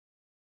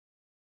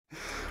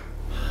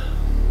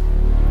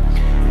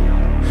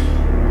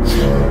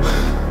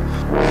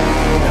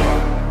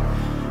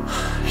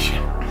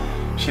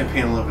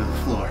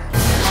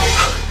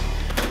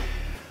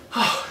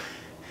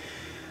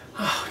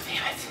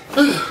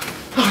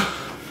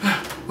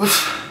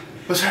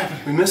What's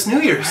happening? We missed New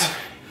Year's.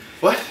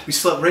 What? We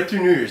slept right through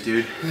New Year's,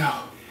 dude.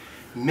 No.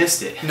 We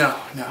missed it. No.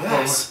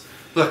 Yes.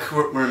 Look,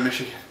 we're in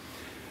Michigan.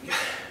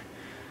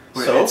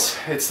 So?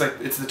 It's the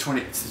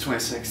 26th.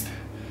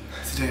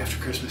 It's the day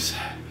after Christmas.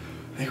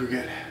 I think we're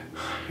good.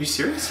 Are you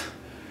serious?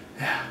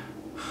 Yeah.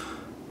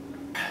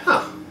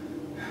 Huh.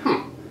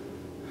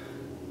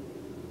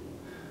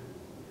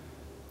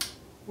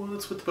 Well,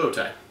 what's with the bow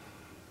tie?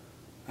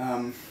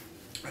 I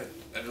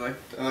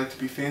like to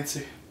be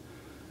fancy.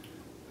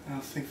 I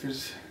don't think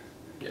there's...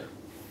 Yeah.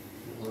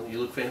 Well, you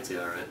look fancy,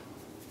 all right.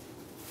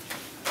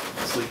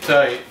 Sleep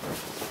tight.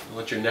 Don't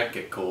let your neck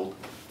get cold.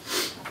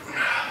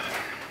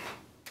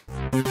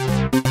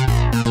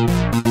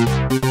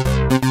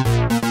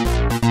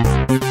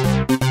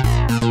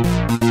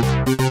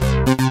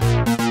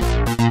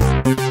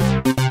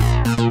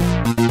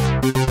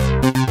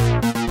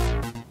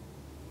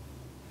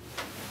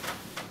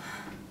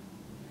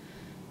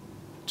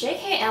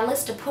 J.K.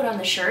 Ellis to put on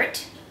the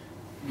shirt?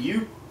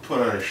 You put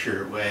on a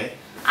shirt, Way.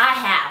 I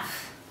have.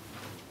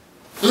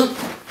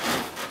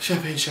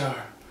 Champagne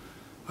shower.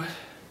 What?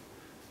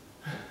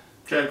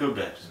 Try to go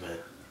Baptist, man.